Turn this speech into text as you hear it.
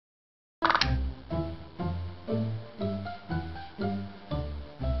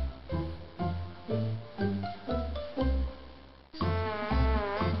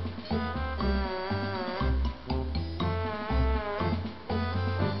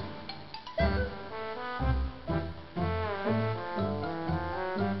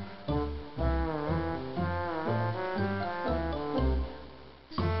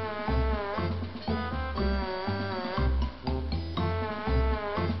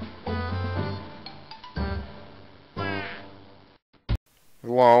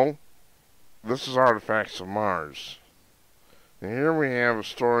Hello, this is Artifacts of Mars. And here we have a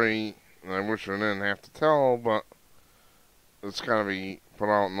story that I wish I didn't have to tell, but it's got to be put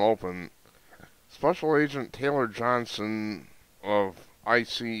out in the open. Special Agent Taylor Johnson of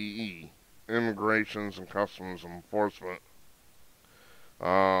ICE, Immigrations and Customs Enforcement,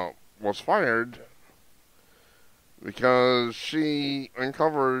 was fired because she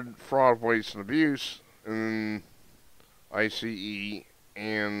uncovered fraud, waste, and abuse in ICE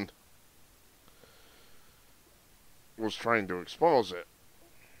and was trying to expose it.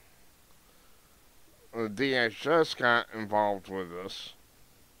 The DHS got involved with this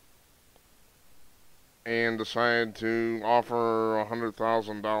and decided to offer a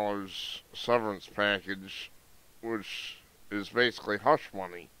 $100,000 severance package, which is basically hush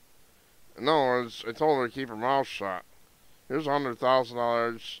money. In other words, I told her to keep her mouth shut. Here's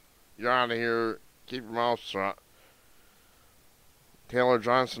 $100,000. You're out of here. Keep your mouth shut. Taylor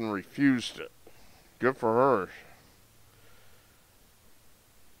Johnson refused it. Good for her.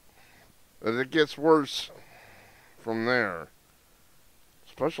 But it gets worse from there.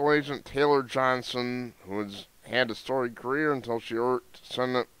 Special Agent Taylor Johnson, who has had a storied career until she irked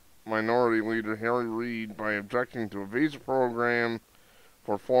Senate Minority Leader Harry Reid by objecting to a visa program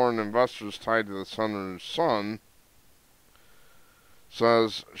for foreign investors tied to the senator's son,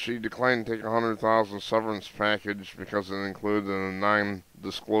 says she declined to take a $100,000 severance package because it included a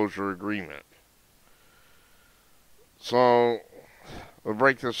non-disclosure agreement. So, to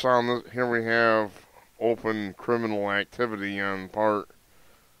break this down, here we have open criminal activity on part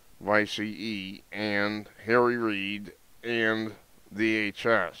of ICE and Harry Reid and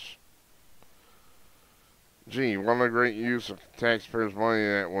DHS. Gee, what a great use of taxpayers' money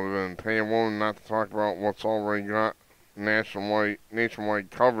that would have been. Pay a woman not to talk about what's already got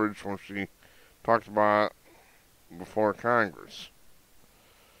nationwide coverage when she talked about it before Congress.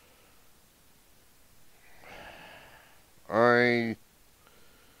 I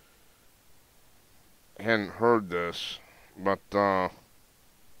hadn't heard this, but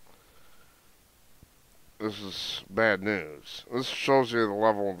this is bad news. This shows you the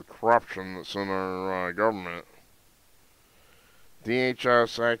level of the corruption that's in our government.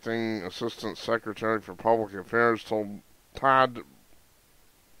 DHS Acting Assistant Secretary for Public Affairs told Todd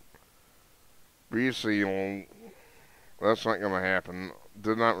Busey that's not going to happen.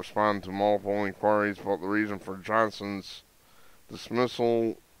 Did not respond to multiple inquiries about the reason for Johnson's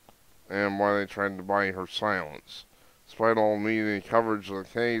dismissal and why they tried to buy her silence. Despite all media coverage of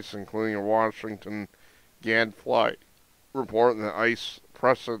the case, including a Washington Gadfly report that ICE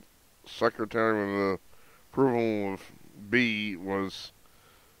press secretary with the approval of B was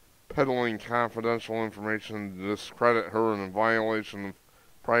peddling confidential information to discredit her in a violation of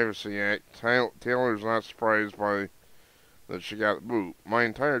Privacy Act. Taylor's not surprised by that she got the boot. My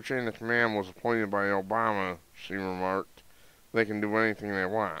entire chain of command was appointed by Obama, she remarked. They can do anything they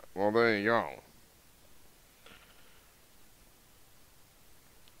want. Well, there you go.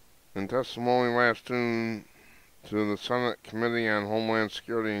 In testimony last June to the Senate Committee on Homeland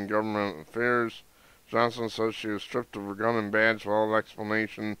Security and Government Affairs, Johnson says she was stripped of her gun and badge without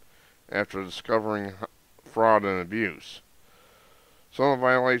explanation after discovering fraud and abuse. Some of the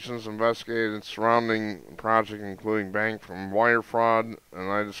violations investigated surrounding the project including bank and wire fraud, and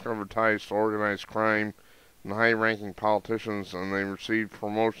I discovered ties to organized crime and high-ranking politicians, and they received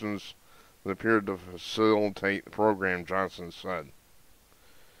promotions that appeared to facilitate the program, Johnson said.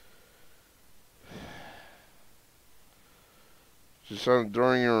 She said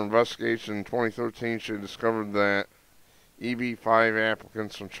during her investigation in 2013, she discovered that EB-5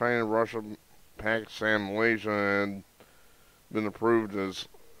 applicants from China, Russia, Pakistan, Malaysia had been approved in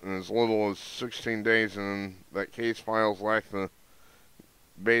as little as 16 days, and that case files lack the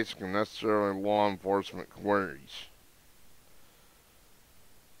basic and necessary law enforcement queries.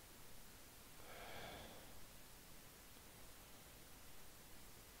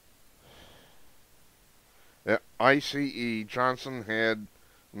 At ICE, Johnson had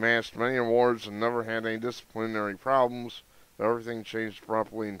amassed many awards and never had any disciplinary problems. But everything changed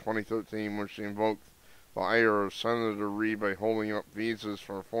abruptly in 2013 when she invoked the ire of Senator Reid by holding up visas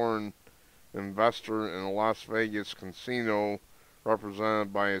for a foreign investor in a Las Vegas casino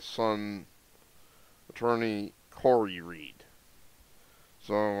represented by his son, attorney Cory Reid.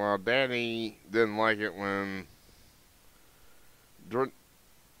 So, Daddy didn't like it when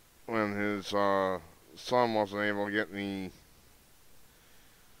his son wasn't able to get any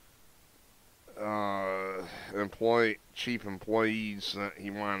cheap employees that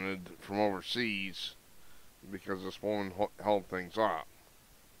he wanted from overseas because this woman held things up.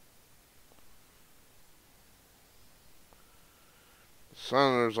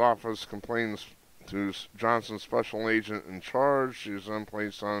 Senator's office complains to Johnson's special agent in charge. She was then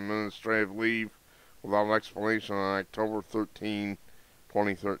placed on administrative leave without explanation on October 13,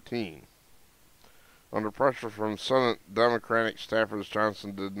 2013. Under pressure from Senate Democratic staffers,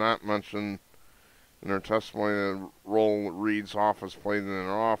 Johnson did not mention in her testimony the role Reid's office played in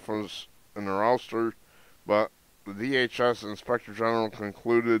her ouster, but the DHS Inspector General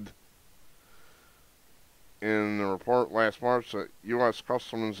concluded in the report last March that U.S.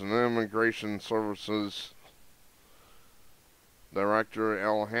 Customs and Immigration Services Director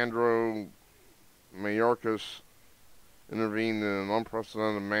Alejandro Mayorkas intervened in an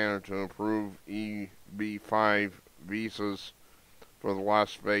unprecedented manner to approve EB-5 visas for the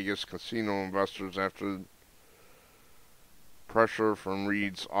Las Vegas casino investors after pressure from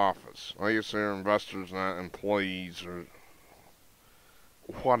Reid's office. I guess they're investors, not employees or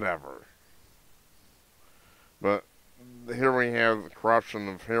whatever. But here we have the corruption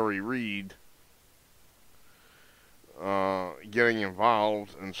of Harry Reid getting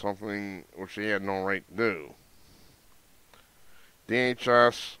involved in something which he had no right to do.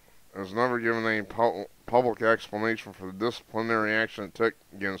 DHS has never given any public explanation for the disciplinary action it took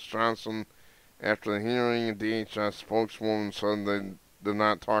against Johnson. After the hearing, a DHS spokeswoman said they did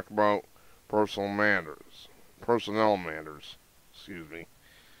not talk about personnel matters. Excuse me.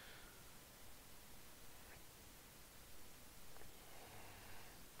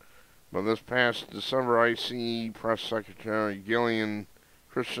 But this past December, ICE Press Secretary Gillian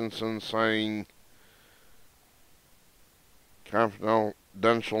Christensen, citing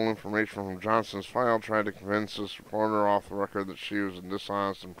confidential information from Johnson's file, tried to convince this reporter off the record that she was a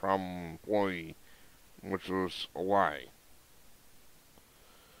dishonest and problem employee, which was a lie.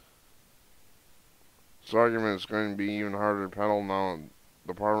 This argument is going to be even harder to peddle now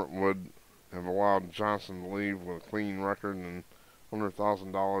the department would have allowed Johnson to leave with a clean record and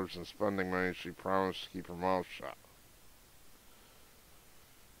 $100,000 in spending money she promised to keep her mouth shut.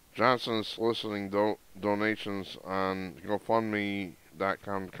 Johnson is soliciting donations on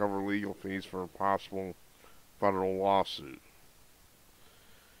GoFundMe.com to cover legal fees for a possible federal lawsuit.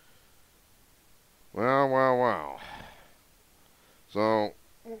 Well. So,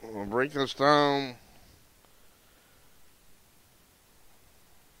 we'll break this down.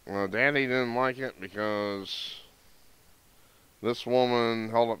 Well, Daddy didn't like it because this woman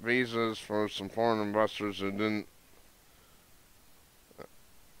held up visas for some foreign investors who didn't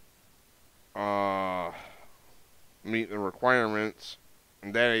meet the requirements,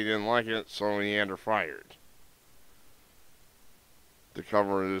 and Daddy didn't like it, so he had her fired to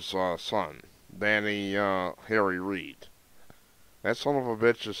cover his son, Daddy Harry Reid. That son of a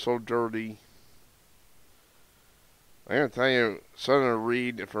bitch is so dirty. I gotta tell you, Senator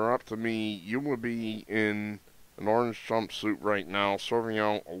Reid, if it were up to me, you would be in an orange jumpsuit right now, serving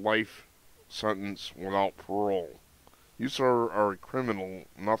out a life sentence without parole. You, sir, are a criminal,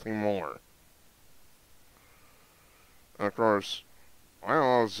 nothing more. And of course, I don't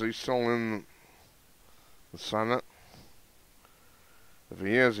know, is he still in the Senate? If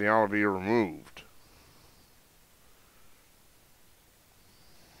he is, he ought to be removed.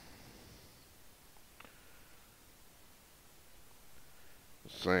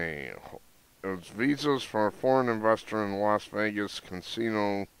 Let's see. It's visas for a foreign investor in the Las Vegas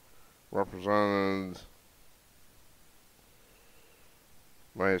casino represented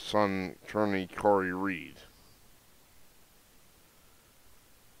by his son, attorney Cory Reid.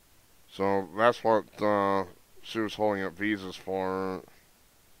 So that's what she was holding up visas for.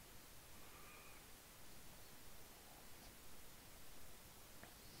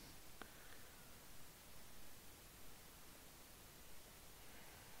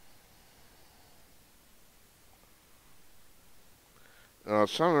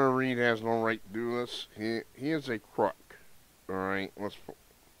 Senator Reid has no right to do this. He is a crook. Alright, let's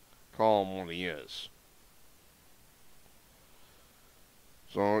call him what he is.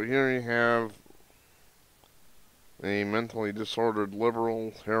 So here you have a mentally disordered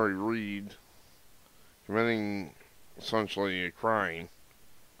liberal, Harry Reid, committing essentially a crime,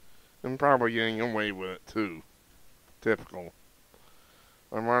 and probably getting away with it too. Typical.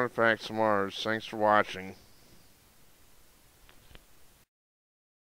 I'm Artifacts of Mars. Thanks for watching.